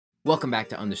Welcome back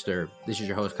to Undisturbed. This is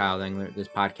your host, Kyle Dangler. This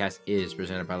podcast is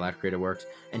presented by Life Creative Works.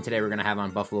 And today we're going to have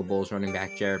on Buffalo Bulls running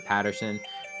back Jaret Patterson.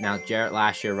 Now, Jaret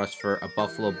last year rushed for a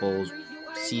Buffalo Bulls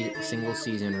single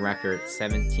season record,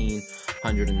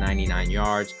 1,799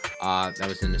 yards. That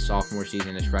was in the sophomore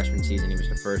season. His freshman season, he was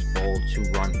the first Bull to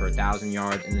run for 1,000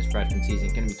 yards in his freshman season.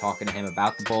 Going to be talking to him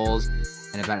about the Bulls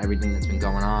and about everything that's been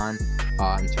going on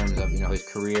in terms of, his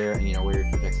career and, where he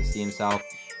projects to see himself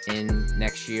in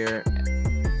next year.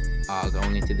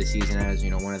 Going into the season as,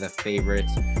 one of the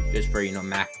favorites just for,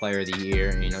 MAC Player of the Year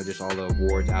and, just all the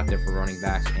awards out there for running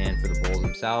backs and for the Bulls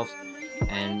themselves.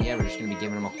 And, yeah, we're just going to be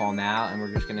giving him a call now, and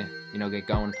we're just going to, get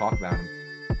going and talk about him.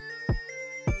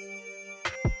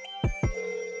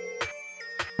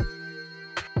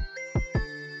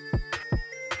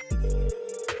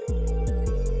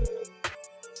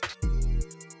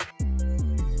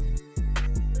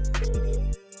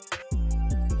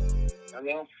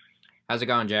 Hello? How's it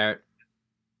going, Jaret?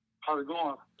 How's it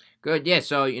going? Good, yeah.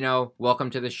 So, welcome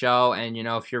to the show, and,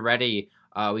 if you're ready,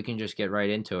 we can just get right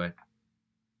into it.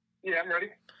 Yeah, I'm ready.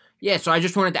 Yeah, so I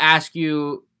just wanted to ask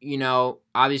you,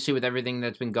 obviously with everything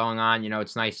that's been going on,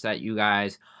 it's nice that you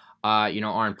guys,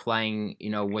 aren't playing,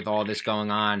 with all this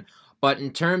going on. But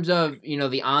in terms of,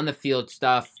 the on-the-field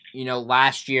stuff,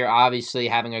 last year, obviously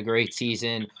having a great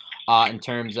season in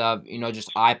terms of,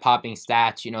 just eye-popping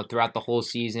stats, throughout the whole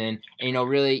season. And,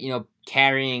 really,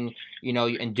 carrying,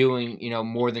 and doing,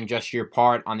 more than just your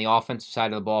part on the offensive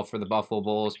side of the ball for the Buffalo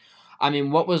Bulls. I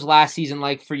mean, what was last season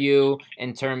like for you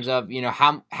in terms of,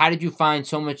 how did you find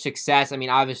so much success? I mean,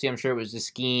 obviously, I'm sure it was the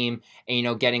scheme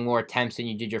and, getting more attempts than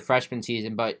you did your freshman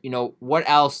season. But, what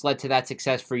else led to that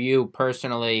success for you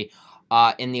personally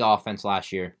in the offense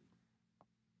last year?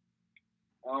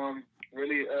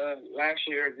 Really, last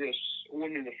year, just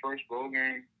winning the first bowl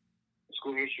game,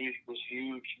 school history was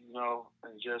huge,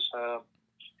 and just,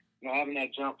 having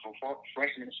that jump from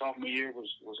freshman to sophomore year was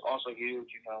also huge,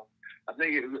 I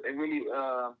think it really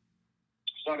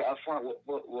started up front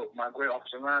with my great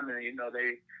offensive linemen.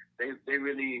 They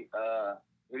really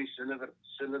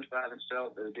solidified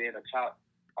themselves as being a top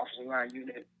offensive line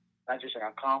unit, not just in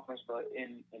our conference, but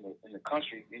in the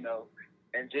country.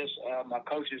 And just my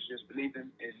coaches just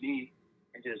believing in me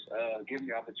and just giving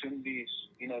me opportunities,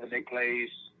 to make plays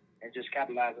and just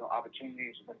capitalizing on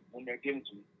opportunities when they're given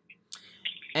to me.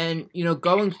 And,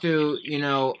 going through,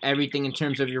 everything in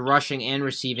terms of your rushing and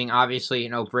receiving,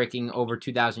 obviously, breaking over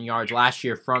 2,000 yards last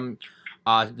year from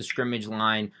the scrimmage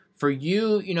line. For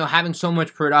you, having so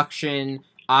much production,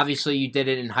 obviously you did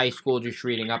it in high school, just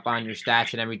reading up on your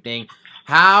stats and everything.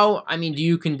 How, do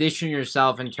you condition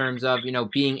yourself in terms of,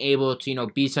 being able to,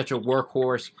 be such a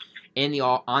workhorse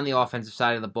on the offensive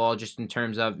side of the ball, just in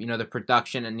terms of, the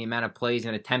production and the amount of plays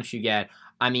and attempts you get?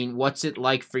 I mean, what's it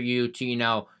like for you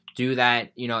to, do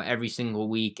that, every single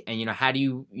week? And, how do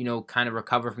you, kind of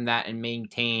recover from that and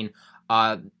maintain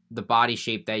the body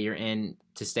shape that you're in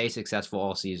to stay successful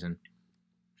all season?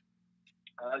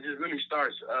 It just really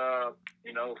starts,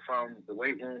 from the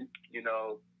weight room,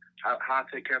 how I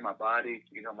take care of my body,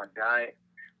 my diet.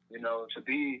 To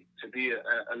be an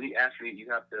elite athlete, you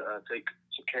have to take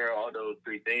care of all those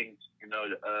three things.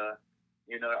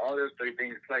 All those three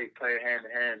things play hand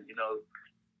in hand.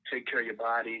 Take care of your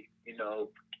body.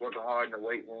 Working hard in the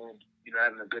weight room.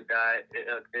 Having a good diet.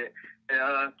 It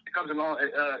comes along.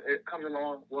 It comes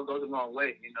along. What goes a long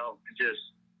way.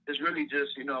 It's really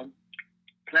just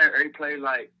playing every play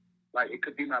like it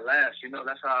could be my last.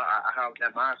 That's how I have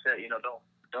that mindset.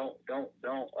 Don't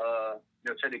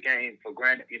take the game for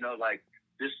granted. Like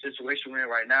this situation we're in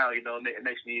right now. It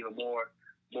makes me even more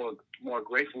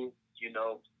grateful.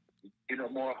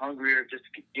 More hungrier just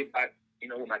to get back.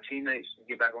 With my teammates and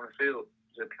get back on the field,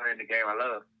 just playing the game I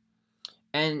love.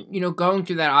 And, going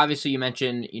through that, obviously you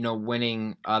mentioned,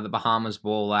 winning the Bahamas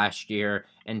Bowl last year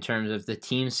in terms of the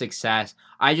team's success.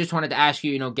 I just wanted to ask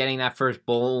you, getting that first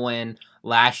bowl win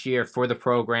last year for the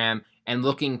program and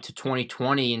looking to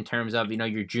 2020 in terms of,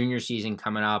 your junior season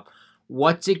coming up,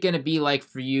 what's it going to be like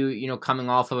for you, coming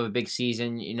off of a big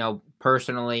season,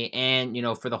 personally and,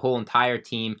 for the whole entire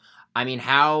team? I mean,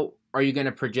 how are you going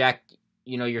to project,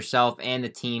 yourself and the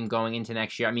team going into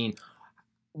next year? I mean,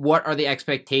 what are the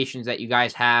expectations that you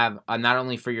guys have, not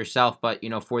only for yourself, but,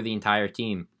 for the entire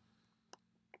team?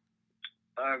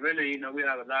 Really, we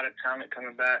have a lot of talent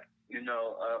coming back, and we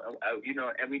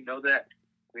know that.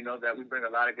 We know that we bring a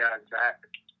lot of guys back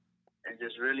and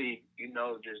just really,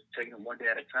 just taking them one day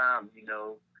at a time,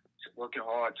 working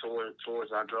hard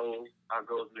towards our goals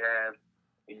we have,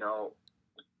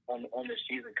 on this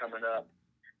season coming up.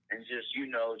 And just,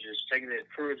 just taking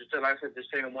it for, just like I said, just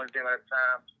taking one day at a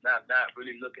time, not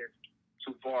really looking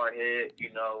too far ahead,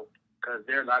 because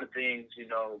there are a lot of things,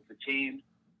 the team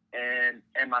and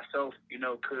myself,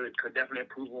 could definitely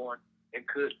improve on and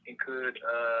could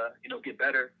get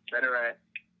better at.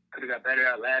 Could have got better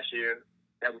at last year.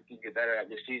 That we can get better at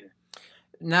this season.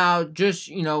 Now, just,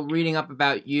 reading up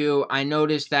about you, I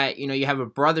noticed that, you have a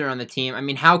brother on the team. I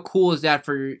mean, how cool is that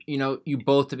for, you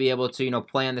both to be able to,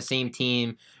 play on the same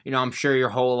team, I'm sure your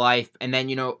whole life, and then,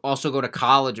 also go to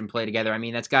college and play together. I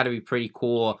mean, that's got to be pretty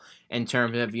cool in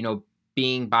terms of,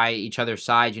 being by each other's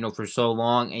sides, for so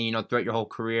long and, throughout your whole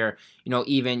career,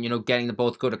 even, getting to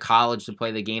both go to college to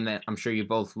play the game that I'm sure you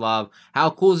both love.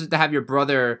 How cool is it to have your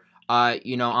brother,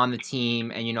 on the team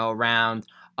and, around,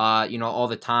 all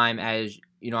the time as,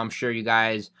 I'm sure you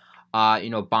guys,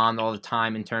 bond all the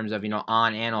time in terms of,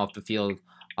 on and off the field,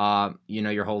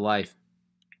 your whole life.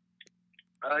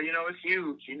 It's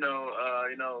huge.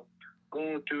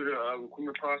 Going through the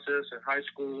recruitment process in high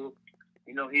school,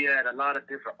 he had a lot of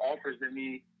different offers than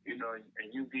me, and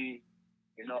UB,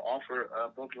 offer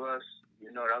both of us.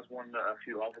 That was one of the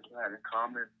few offers we had in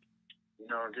common.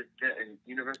 Just and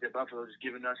University of Buffalo just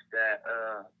giving us that,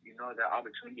 that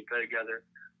opportunity to play together.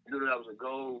 That was a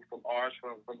goal from ours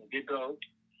from the get-go.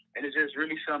 And it's just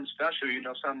really something special,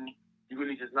 something you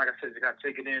really just, like I said, you got to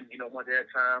take it in, one day at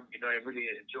a time, and really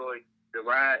enjoy the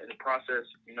ride and the process,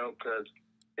 because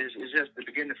it's just the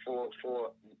beginning for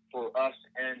us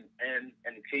and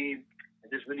the team,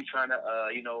 and just really trying to,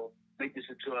 make this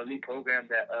into an elite program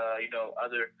that,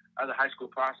 other high school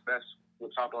prospects will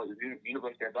talk about the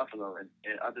University of Buffalo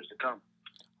and others to come.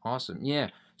 Awesome. Yeah.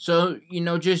 So,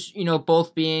 just,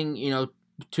 both being,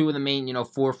 two of the main,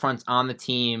 forefronts on the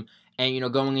team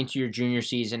and, going into your junior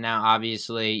season now,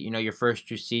 obviously, your first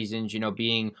 2 seasons,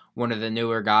 being one of the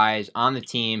newer guys on the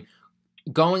team,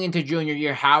 going into junior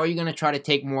year, how are you going to try to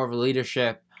take more of a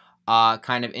leadership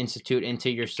kind of institute into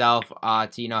yourself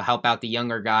to, help out the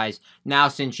younger guys now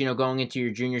since, going into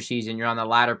your junior season, you're on the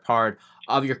latter part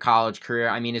of your college career?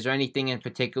 I mean, is there anything in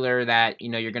particular that,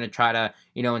 you're going to try to,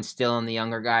 instill in the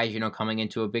younger guys, coming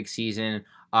into a big season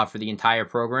for the entire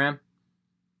program?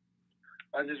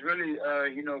 I just really,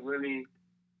 really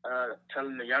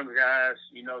telling the younger guys,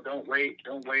 don't wait,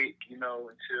 until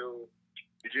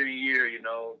your junior year,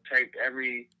 take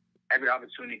every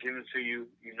opportunity given to you,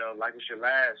 like it's your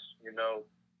last,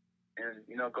 and,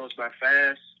 it goes by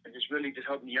fast, and just really just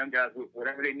helping the young guys with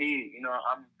whatever they need.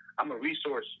 I'm a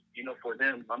resource, for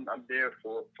them. I'm there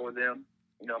for them.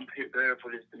 I'm there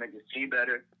for this, to make this team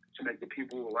better, to make the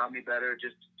people around me better,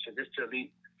 just to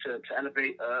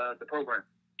elevate the program.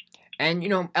 And,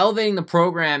 elevating the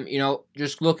program,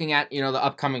 just looking at, the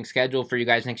upcoming schedule for you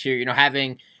guys next year,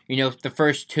 having, the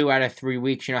first 2 out of 3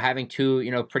 weeks, having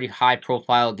 2, pretty high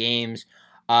profile games,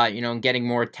 and getting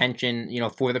more attention,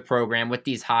 for the program with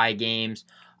these high games,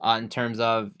 in terms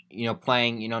of,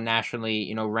 playing,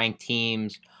 nationally, ranked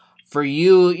teams. For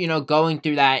you, going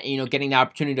through that, getting the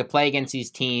opportunity to play against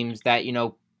these teams that,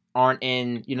 aren't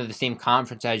in, the same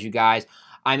conference as you guys.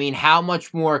 I mean, how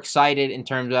much more excited in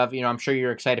terms of, I'm sure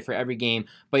you're excited for every game,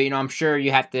 but, I'm sure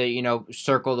you have to,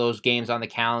 circle those games on the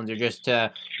calendar just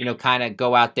to, kind of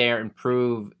go out there and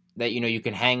prove that, you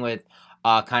can hang with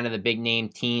kind of the big name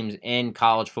teams in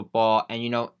college football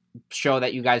and, show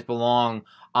that you guys belong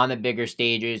on the bigger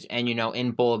stages and,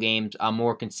 in bowl games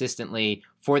more consistently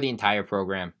for the entire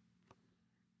program.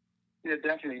 Yeah,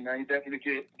 definitely, man. You definitely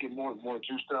get more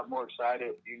juiced up, more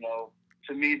excited,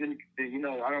 To me, then,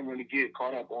 I don't really get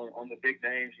caught up on the big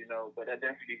names, but that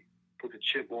definitely puts a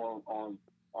chip on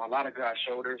a lot of guys'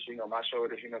 shoulders, my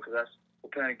shoulders, because we're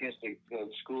playing against the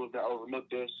schools that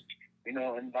overlooked us,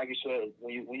 and like you said,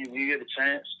 when you get a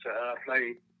chance to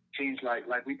play teams like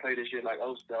we played this year, like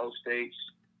the O States,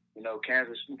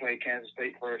 Kansas, we played Kansas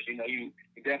State first, you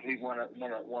definitely wanna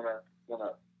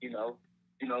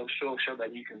show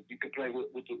that you can play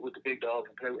with the big dogs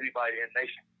and play with anybody in the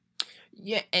nation.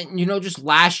 Yeah, and just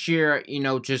last year,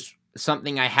 just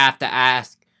something I have to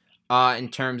ask in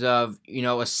terms of,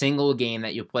 a single game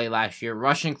that you played last year,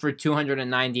 rushing for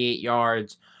 298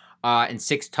 yards and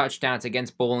 6 touchdowns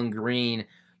against Bowling Green.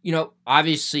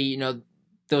 Obviously,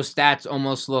 those stats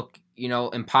almost look,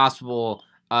 impossible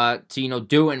to,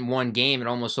 do in one game. It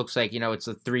almost looks like, it's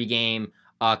a 3-game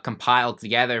compiled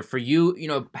together. For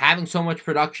you, having so much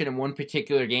production in one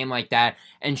particular game like that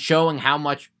and showing how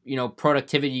much,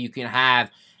 productivity you can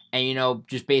have and,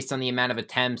 just based on the amount of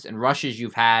attempts and rushes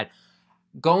you've had,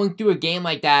 going through a game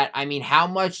like that, I mean, how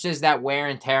much does that wear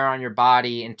and tear on your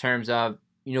body in terms of,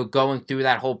 going through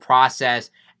that whole process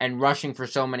and rushing for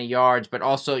so many yards, but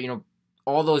also,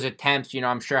 all those attempts,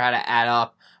 I'm sure had to add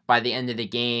up by the end of the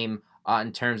game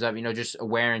in terms of, just a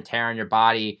wear and tear on your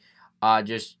body.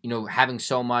 just having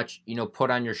so much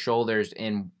put on your shoulders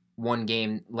in one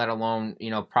game, let alone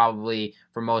probably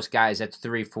for most guys that's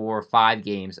 3, 4, 5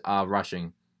 games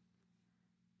rushing.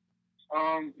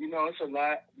 It's a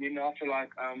lot. I feel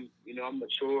like I'm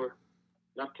mature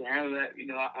enough to handle that.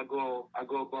 I go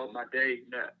about my day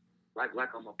like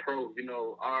I'm a pro.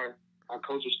 Our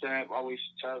coaching staff always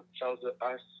tells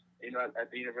us,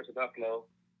 at the University of Buffalo,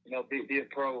 be a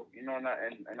pro. And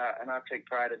I take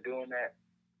pride in doing that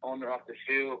on or off the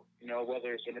field.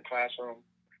 Whether it's in the classroom,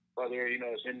 whether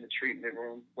it's in the treatment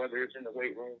room, whether it's in the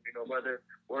weight room,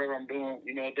 whatever I'm doing,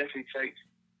 it definitely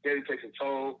takes a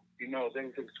toll. It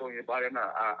definitely takes a toll on your body.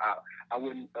 I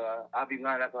wouldn't. I'd be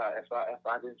lying if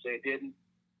I didn't say it didn't.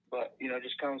 But it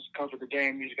just comes with the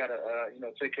game. You just gotta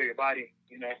take care of your body.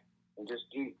 And just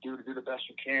do the best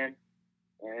you can.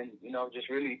 And just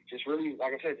really,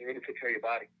 like I said, just really take care of your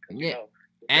body. Yeah,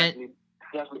 and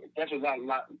definitely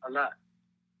a lot.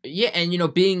 Yeah,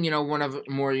 and being one of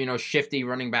more shifty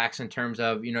running backs in terms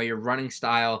of your running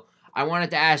style. I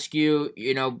wanted to ask you,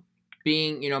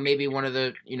 being maybe one of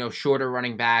the shorter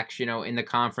running backs in the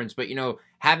conference, but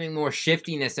having more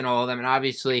shiftiness in all of them, and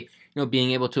obviously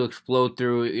being able to explode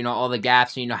through all the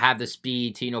gaps and have the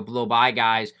speed to blow by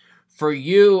guys. For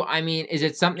you, I mean, is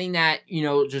it something that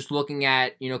just looking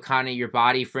at kind of your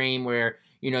body frame where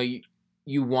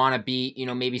you want to be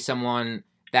maybe someone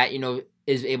that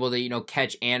is able to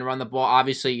catch and run the ball?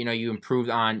 Obviously you improved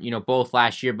on both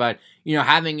last year, but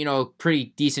having a pretty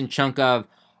decent chunk of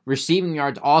receiving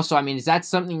yards also. I mean, is that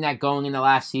something that going into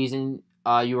last season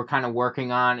you were kind of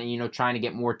working on and trying to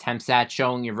get more temps at,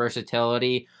 showing your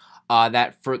versatility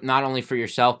that for not only for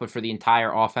yourself but for the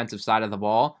entire offensive side of the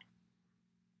ball?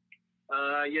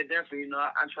 Yeah, definitely.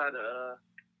 I try to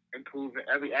improve in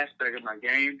every aspect of my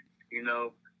game.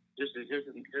 Just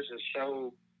to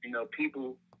show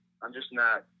people I'm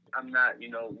not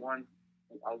one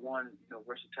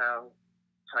versatile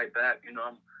type back.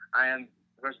 I am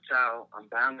versatile. I'm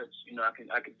balanced.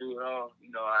 I can do it all.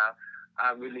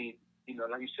 I really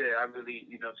like you said, I really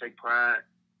take pride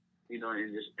in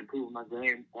just improving my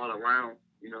game all around.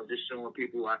 Just showing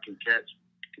people I can catch.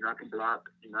 I can block.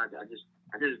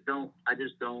 I just don't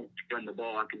run the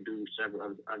ball. I can do several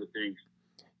other things.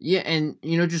 Yeah, and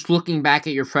just looking back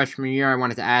at your freshman year, I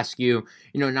wanted to ask you,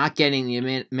 not getting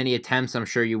the many attempts I'm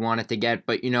sure you wanted to get,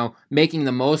 but making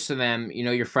the most of them.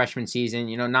 Your freshman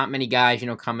season, not many guys,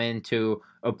 come into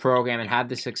a program and have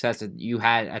the success that you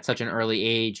had at such an early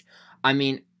age. I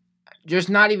mean, just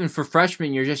not even for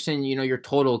freshman year, just in your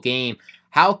total game.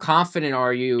 How confident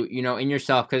are you, in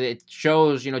yourself? Because it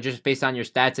shows, just based on your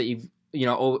stats that you've,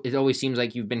 it always seems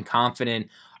like you've been confident,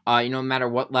 no matter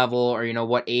what level or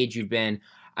what age you've been.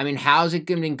 I mean, how's it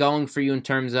been going for you in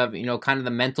terms of kind of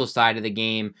the mental side of the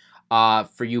game,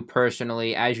 for you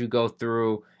personally as you go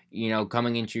through,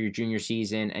 coming into your junior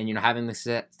season and having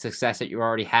the success that you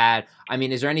already had? I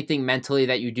mean, is there anything mentally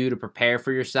that you do to prepare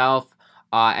for yourself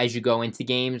as you go into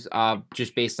games,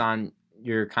 just based on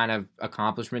your kind of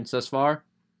accomplishments thus far?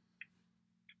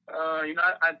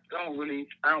 I don't really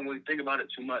think about it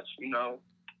too much.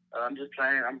 I'm just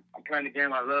playing. I'm playing the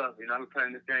game I love. I've been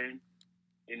playing this game,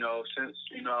 since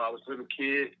I was a little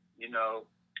kid.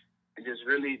 And just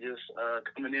really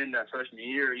coming in that freshman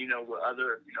year, with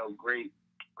other great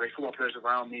football players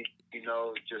around me. I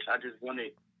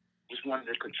just wanted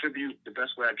to contribute the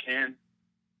best way I can,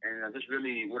 and I just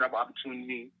really whatever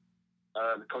opportunity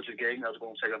the coaches gave me, I was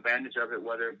going to take advantage of it,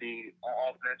 whether it be on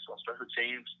offense or special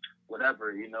teams,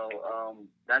 whatever.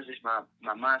 That's just my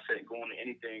mindset going to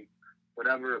anything.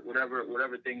 Whatever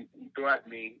thing you throw at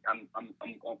me, I'm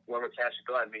whatever task you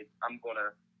throw at me, I'm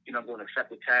gonna accept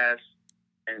the task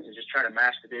and just try to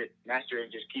master it,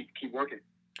 and just keep working.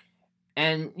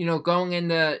 And going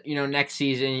into next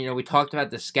season, we talked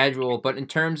about the schedule, but in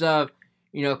terms of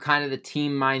kind of the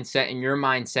team mindset and your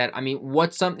mindset, I mean,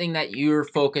 what's something that you're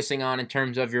focusing on in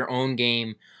terms of your own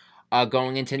game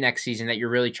going into next season that you're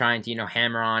really trying to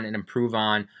hammer on and improve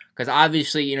on? Because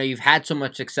obviously you've had so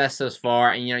much success thus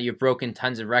far, and you've broken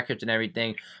tons of records and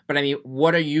everything. But I mean,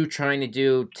 what are you trying to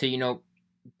do to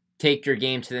take your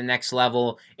game to the next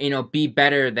level? Be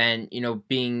better than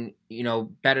being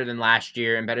better than last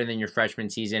year and better than your freshman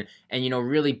season, and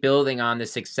really building on the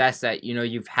success that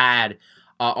you've had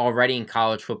already in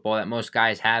college football that most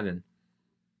guys haven't.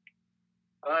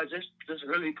 Just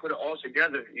really put it all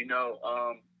together.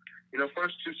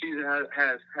 First two seasons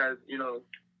has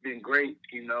been great.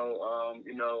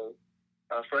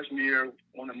 Freshman year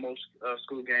won the most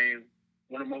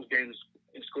one of the most games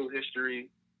in school history.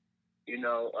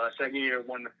 Second year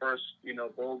won the first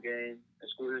bowl game in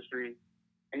school history.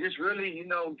 and just really,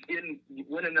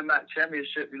 winning the MAC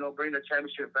championship, bringing the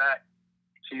championship back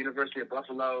to University of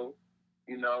Buffalo.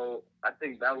 I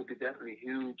think that would be definitely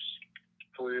huge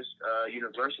for this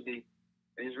university,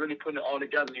 and just really putting it all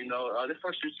together. The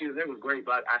first 2 seasons, it was great,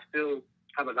 but I still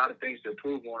have a lot of things to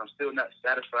improve on. I'm still not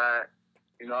satisfied.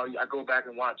 I go back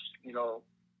and watch,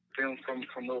 film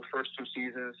from those first 2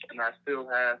 seasons, and I still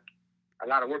have a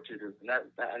lot of work to do. And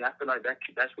I feel like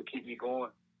that's what keeps me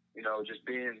going. Just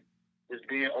being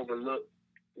overlooked.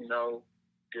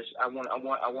 I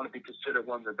want to be considered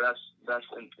one of the best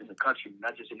in the country,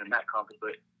 not just in the MAC conference,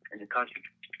 but in the country.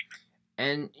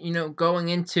 And going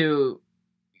into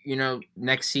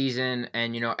next season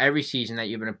and every season that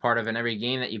you've been a part of and every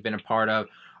game that you've been a part of,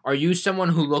 are you someone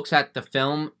who looks at the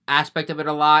film aspect of it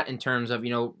a lot in terms of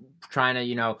trying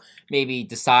to maybe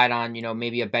decide on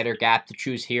maybe a better gap to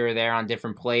choose here or there on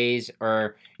different plays,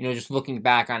 or just looking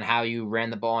back on how you ran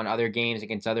the ball in other games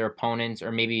against other opponents,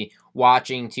 or maybe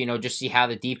watching to just see how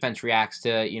the defense reacts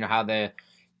to how the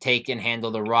take and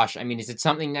handle the rush? I mean, is it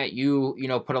something that you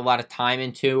put a lot of time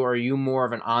into, or are you more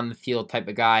of an on the field type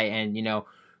of guy and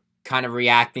kind of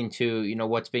reacting to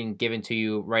what's being given to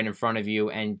you right in front of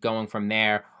you and going from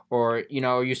there? Or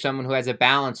are you someone who has a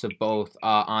balance of both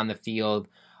on the field,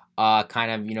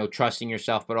 kind of trusting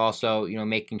yourself, but also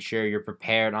making sure you're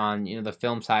prepared on the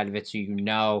film side of it, so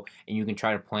and you can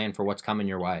try to plan for what's coming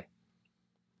your way?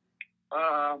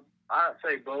 I'd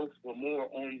say both, but more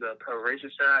on the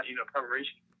preparation side.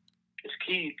 Preparation is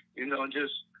key.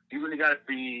 Just you really got to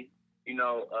be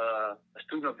a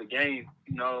student of the game.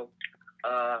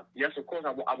 Yes, of course,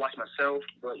 I watch myself,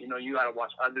 but you got to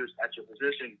watch others at your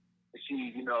position to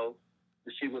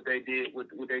see what they did, what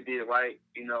they did right.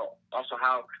 Also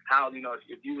how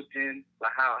if you was in,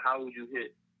 like how would you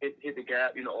hit the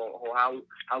gap, or how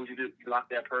would you block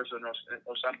that person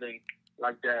or something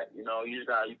like that. You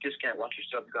just can't watch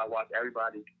yourself. You got to watch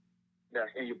everybody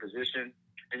that's in your position,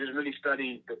 and just really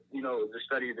study the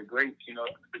greats.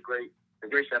 The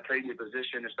greats that played in your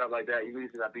position and stuff like that. You really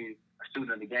got to be a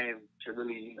student of the game to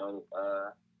really,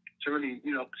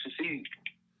 succeed.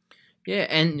 Yeah,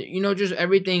 and just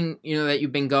everything that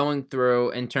you've been going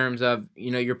through in terms of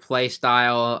your play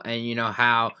style, and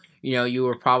how you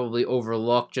were probably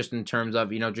overlooked just in terms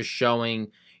of just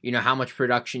showing how much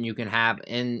production you can have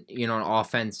in an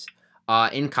offense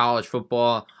in college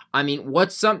football. I mean,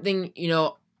 what's something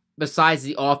besides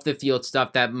the off the field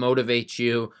stuff that motivates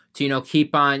you to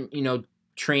keep on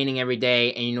training every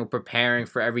day and preparing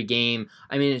for every game?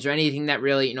 I mean, is there anything that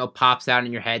really pops out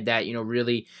in your head that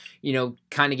really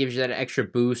kind of gives you that extra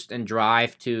boost and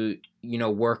drive to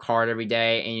work hard every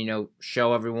day and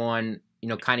show everyone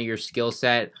kind of your skill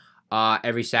set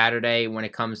every Saturday when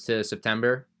it comes to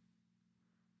September?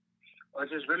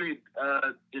 Just really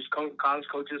college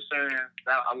coaches saying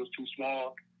that I was too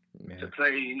small to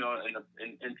play in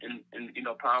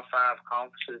Power 5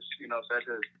 conferences, such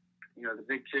as the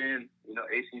Big Ten,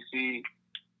 ACC,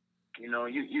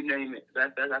 you name it.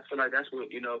 That I feel like that's what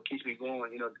keeps me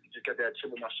going. Just got that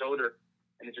chip on my shoulder,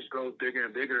 and it just grows bigger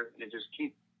and bigger, and it just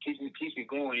keeps me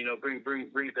going.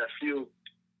 Bring that fuel.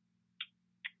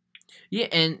 Yeah,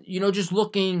 and just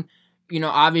looking,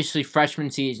 obviously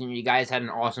freshman season, you guys had an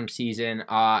awesome season,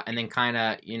 and then kind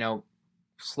of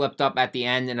slipped up at the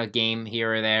end in a game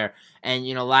here or there, and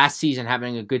last season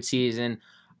having a good season.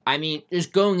 I mean,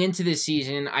 just going into this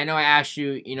season, I know I asked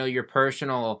you, your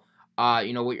personal, what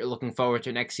you're looking forward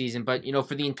to next season, but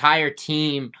for the entire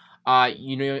team, I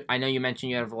know you mentioned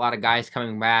you have a lot of guys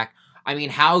coming back. I mean,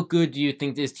 how good do you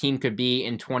think this team could be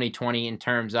in 2020 in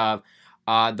terms of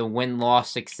the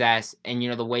win-loss success and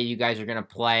the way you guys are going to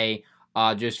play,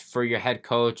 just for your head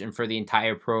coach and for the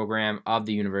entire program of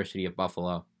the University of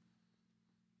Buffalo?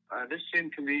 This team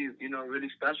can be, really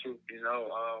special.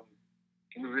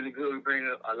 Can be really good. We bring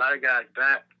a lot of guys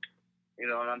back, and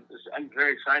I'm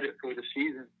very excited for the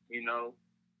season. It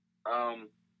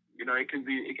can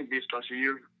be a special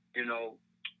year,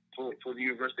 for the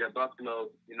University of Buffalo.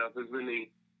 If we really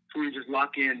truly just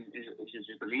lock in,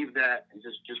 just believe that, and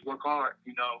just work hard.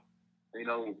 We and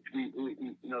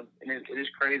it is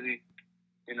crazy.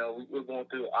 We're going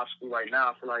through an obstacle right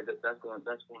now. I feel like that's going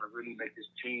to really make this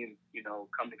team,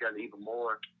 come together even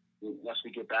more once we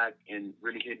get back and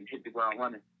really hit the ground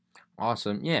running.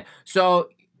 Awesome. Yeah. So,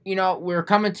 we're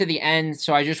coming to the end,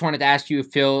 so I just wanted to ask you a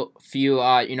few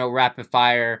rapid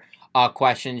fire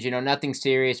questions. Nothing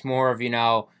serious, more of,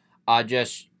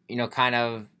 just, kind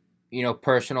of,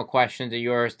 personal questions of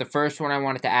yours. The first one I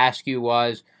wanted to ask you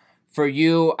was, for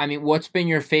you, I mean, what's been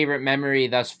your favorite memory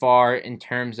thus far in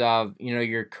terms of,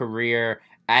 your career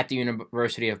at the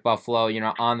University of Buffalo,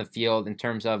 on the field, in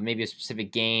terms of maybe a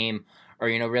specific game or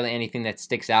really anything that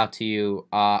sticks out to you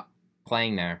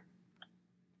playing there?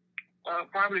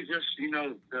 Probably just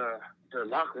the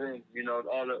locker room.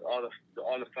 All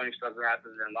the funny stuff that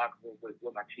happens in the locker room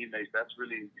with my teammates. That's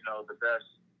really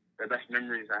the best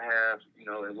memories I have.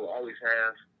 And will always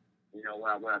have. When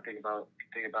I think about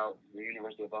the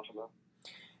University of Buffalo.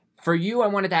 For you, I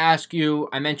wanted to ask you,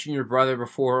 I mentioned your brother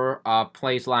before,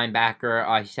 plays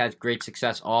linebacker. He's had great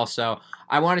success also.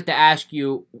 I wanted to ask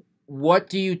you, what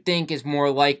do you think is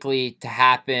more likely to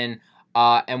happen,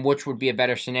 and which would be a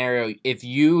better scenario? If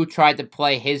you tried to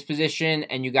play his position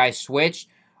and you guys switched,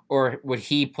 or would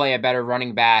he play a better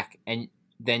running back and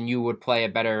then you would play a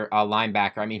better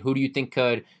linebacker? I mean, who do you think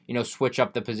could, switch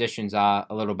up the positions a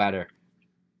little better?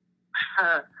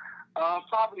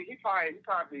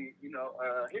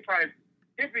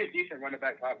 He'd be a decent running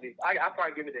back. Probably, I'd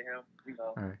probably give it to him.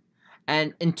 All right.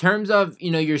 And in terms of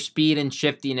your speed and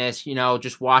shiftiness,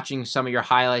 just watching some of your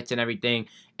highlights and everything,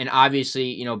 and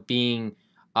obviously being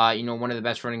one of the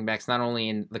best running backs not only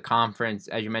in the conference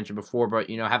as you mentioned before, but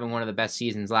having one of the best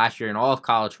seasons last year in all of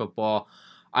college football.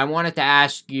 I wanted to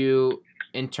ask you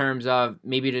in terms of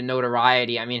maybe the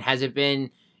notoriety. I mean, has it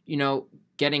been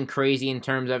getting crazy in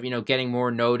terms of getting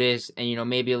more notice and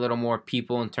maybe a little more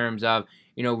people in terms of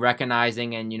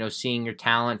recognizing and seeing your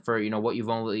talent for what you've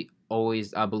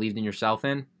always believed in yourself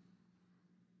in?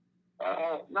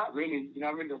 Not really. I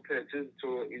really don't pay attention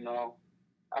to it.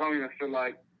 I don't even feel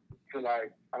like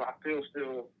I still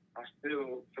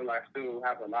feel like I still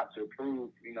have a lot to prove.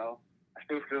 I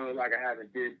still feel like I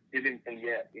haven't did anything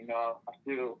yet. I'm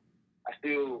still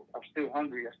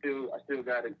hungry. I still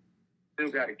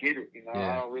gotta get it.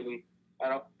 Yeah.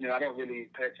 I don't really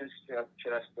pay attention to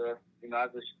that stuff.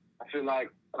 I feel like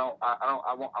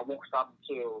I won't stop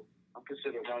until I'm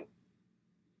considered one.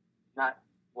 I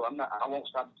won't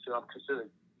stop until I'm considered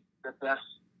the best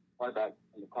running back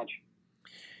in the country.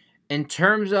 In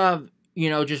terms of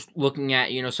just looking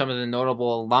at some of the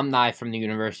notable alumni from the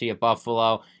University of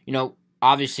Buffalo,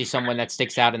 obviously someone that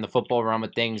sticks out in the football realm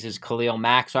of things is Khalil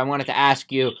Mack. So I wanted to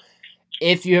ask you,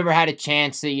 if you ever had a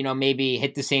chance to, maybe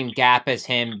hit the same gap as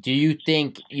him, do you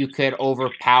think you could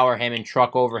overpower him and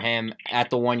truck over him at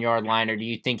the 1 yard line, or do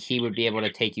you think he would be able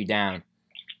to take you down?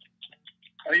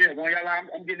 Oh yeah, 1 yard line.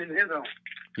 I'm getting in the end zone.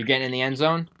 You're getting in the end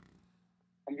zone?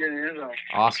 I'm getting in the end zone.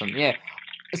 Awesome. Yeah.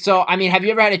 So, I mean, have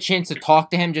you ever had a chance to talk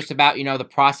to him just about, the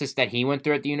process that he went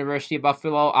through at the University of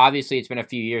Buffalo? Obviously, it's been a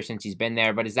few years since he's been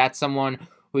there, but is that someone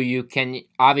who you can,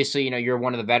 obviously, you're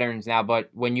one of the veterans now, but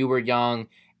when you were young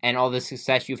and all the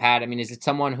success you've had, I mean, is it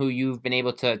someone who you've been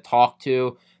able to talk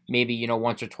to maybe,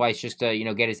 once or twice just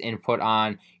to, get his input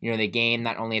on, the game,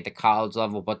 not only at the college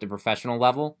level, but the professional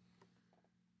level?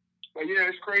 Well, yeah,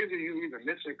 it's crazy you even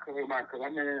mentioned Khalil Mack, because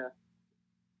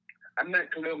I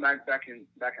met Khalil Mack back in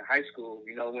high school.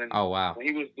 When Oh, wow. when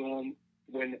he was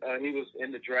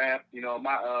in the draft. One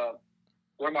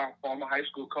of my former high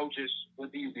school coaches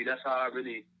with UB. That's how I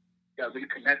really got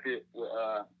connected with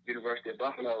University of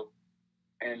Buffalo,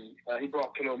 and he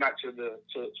brought Khalil Mack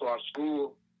to our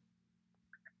school,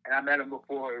 and I met him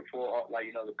before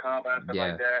the combine and stuff Yeah.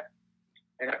 like that.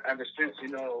 And ever since,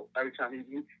 every time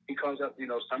he comes up,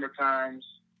 summer times,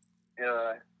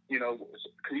 because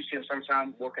you see him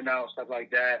sometimes working out, stuff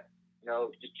like that.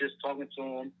 Just talking to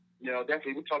him.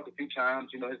 Definitely we talked a few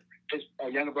times. His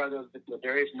younger brother,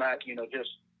 Darius Mack, just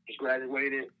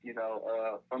graduated,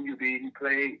 from UB. He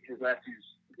played his last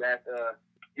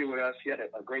year with us. He had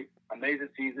a great, amazing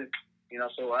season.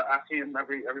 So I see him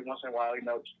every once in a while.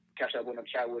 Catch up with him,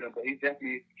 chat with him. But he's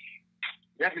definitely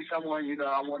someone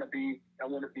I want to be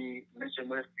mentioned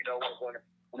with.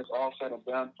 When it's all said and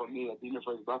done for me at the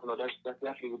University of Buffalo, that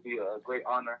definitely would be a great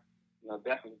honor.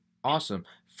 Definitely. Awesome.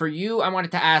 For you, I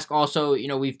wanted to ask also,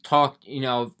 we've talked,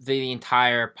 the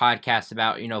entire podcast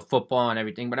about, football and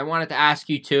everything, but I wanted to ask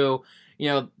you too,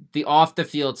 the off the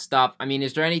field stuff. I mean,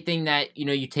 is there anything that,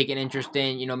 you take an interest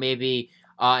in, maybe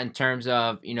in terms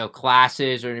of,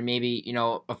 classes, or maybe,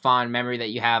 a fond memory that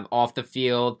you have off the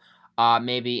field,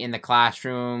 maybe in the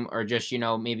classroom, or just,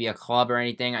 maybe a club or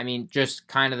anything? I mean, just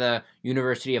kind of the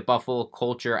University of Buffalo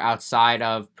culture outside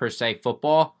of, per se,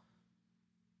 football.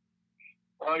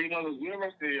 The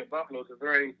University of Buffalo is a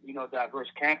very, diverse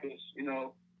campus.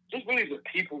 Just really the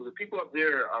people. The people up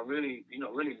there are really,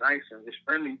 really nice and just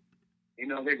friendly. They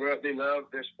love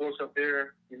their sports up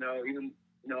there. Even,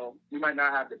 we might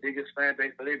not have the biggest fan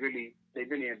base, but they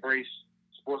really embrace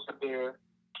sports up there.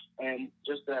 And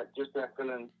just that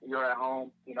feeling you're at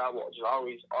home, I will just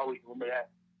always remember that.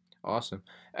 Awesome.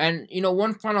 And,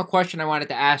 one final question I wanted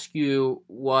to ask you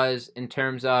was in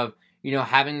terms of,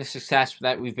 having the success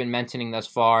that we've been mentioning thus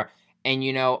far, And,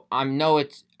 I know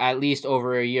it's at least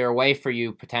over a year away for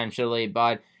you potentially,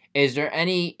 but is there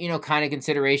any, kind of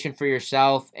consideration for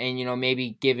yourself and,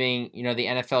 maybe giving, the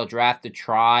NFL draft a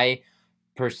try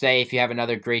per se if you have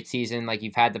another great season like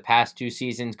you've had the past 2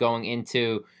 seasons going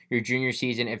into your junior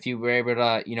season, if you were able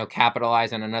to,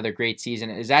 capitalize on another great season?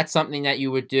 Is that something that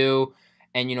you would do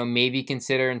and, maybe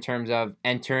consider in terms of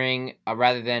entering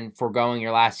rather than foregoing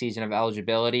your last season of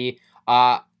eligibility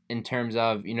in terms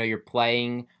of, your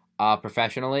playing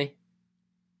professionally?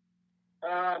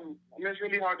 I mean, it's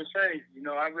really hard to say.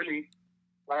 I really,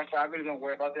 like I said, I really don't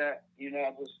worry about that.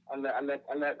 I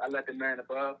let the man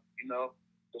above,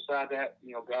 decide that.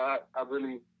 God, I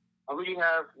really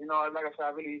have, like I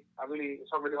said,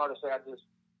 it's not really hard to say. I just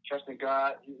trust in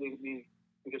God. He leads me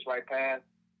to this right path.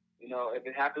 If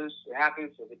it happens, it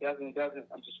happens. If it doesn't, it doesn't.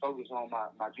 I'm just focused on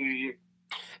my junior year.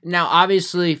 Now,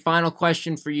 obviously, final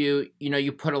question for you.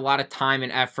 You put a lot of time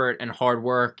and effort and hard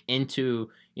work into,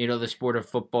 the sport of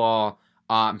football,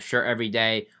 I'm sure every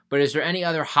day. But is there any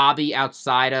other hobby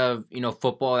outside of,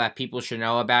 football that people should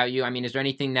know about you? I mean, is there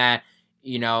anything that,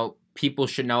 people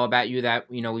should know about you that,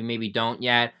 we maybe don't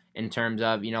yet in terms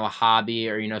of, a hobby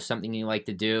or, something you like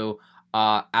to do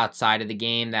outside of the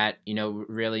game that,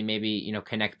 really maybe,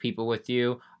 connect people with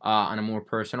you on a more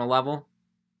personal level?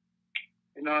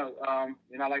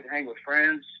 I like to hang with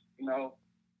friends,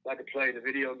 like to play the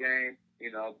video game,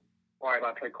 probably if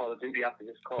I play Call of Duty after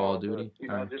this call. Call of Duty?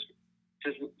 But,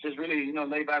 just really,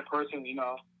 laid back person,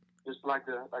 just like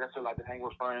I said, like to hang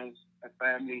with friends and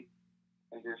family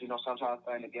and just, sometimes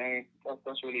playing the game.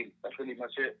 That's really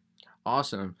much it.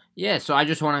 Awesome. Yeah, so I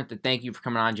just wanted to thank you for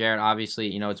coming on, Jaret.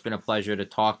 Obviously, it's been a pleasure to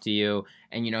talk to you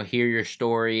and, hear your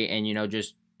story and,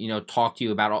 just talk to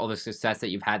you about all the success that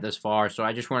you've had thus far. So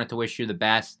I just wanted to wish you the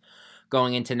best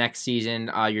going into next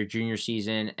season, your junior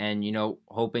season, and,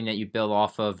 hoping that you build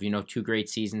off of, 2 great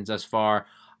seasons thus far.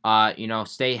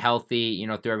 Stay healthy,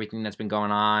 through everything that's been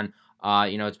going on.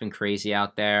 It's been crazy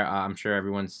out there. I'm sure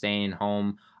everyone's staying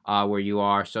home where you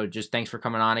are. So just thanks for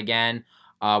coming on again.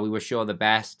 We wish you all the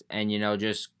best. And,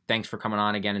 just thanks for coming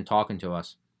on again and talking to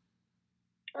us.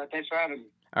 All right, thanks for having me.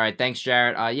 All right, thanks,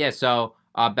 Jaret. So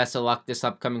best of luck this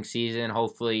upcoming season.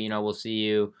 Hopefully, we'll see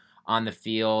you on the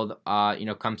field,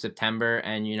 come September.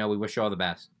 And, we wish you all the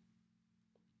best.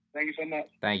 Thank you so much.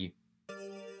 Thank you.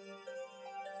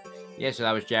 Yeah, so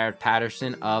that was Jaret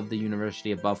Patterson of the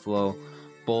University of Buffalo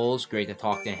Bulls. Great to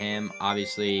talk to him.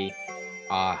 Obviously,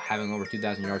 having over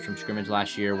 2,000 yards from scrimmage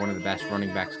last year, one of the best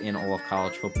running backs in all of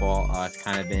college football. It's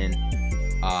kind of been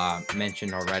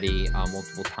mentioned already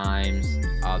multiple times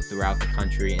throughout the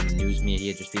country in the news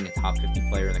media, just being a top 50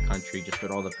 player in the country, just with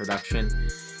all the production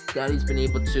that he's been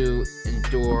able to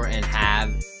endure and have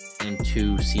in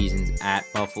 2 seasons at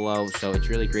Buffalo. So it's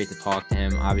really great to talk to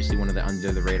him. Obviously, one of the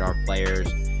under-the-radar players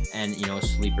and, a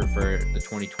sleeper for the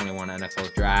 2021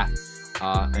 NFL Draft.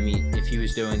 If he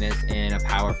was doing this in a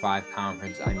Power 5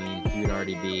 conference, he would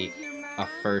already be a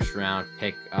first-round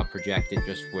pick projected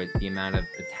just with the amount of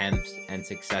attempts and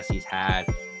success he's had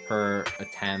per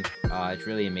attempt. It's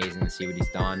really amazing to see what he's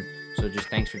done. So just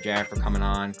thanks for Jaret for coming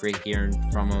on. Great hearing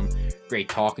from him. Great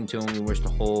talking to him. We wish the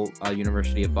whole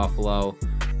University of Buffalo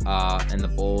and the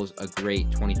Bulls a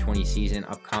great 2020 season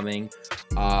upcoming.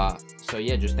 So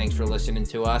yeah, just thanks for listening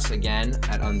to us again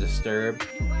at Undisturbed.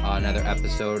 Another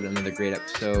episode, another great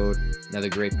episode, another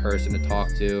great person to talk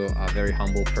to, a very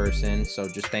humble person. So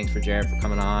just thanks for Jaret for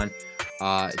coming on.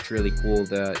 It's really cool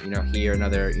to, hear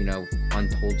another,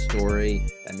 untold story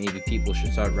that maybe people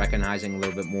should start recognizing a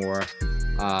little bit more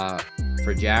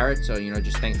for Jaret. So,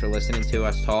 just thanks for listening to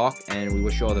us talk, and we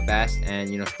wish you all the best, and,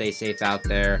 stay safe out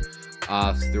there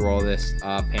through all this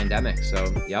pandemic.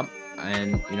 So, yep.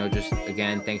 And, just,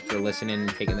 again, thanks for listening and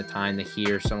taking the time to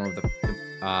hear some of the,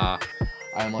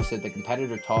 I almost said the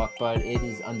competitor talk, but it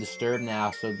is Undisturbed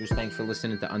now. So just thanks for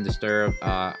listening to Undisturbed.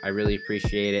 I really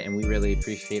appreciate it, and we really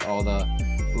appreciate all the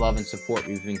love and support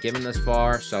we've been given thus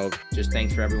far. So just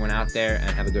thanks for everyone out there, and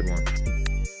have a good one.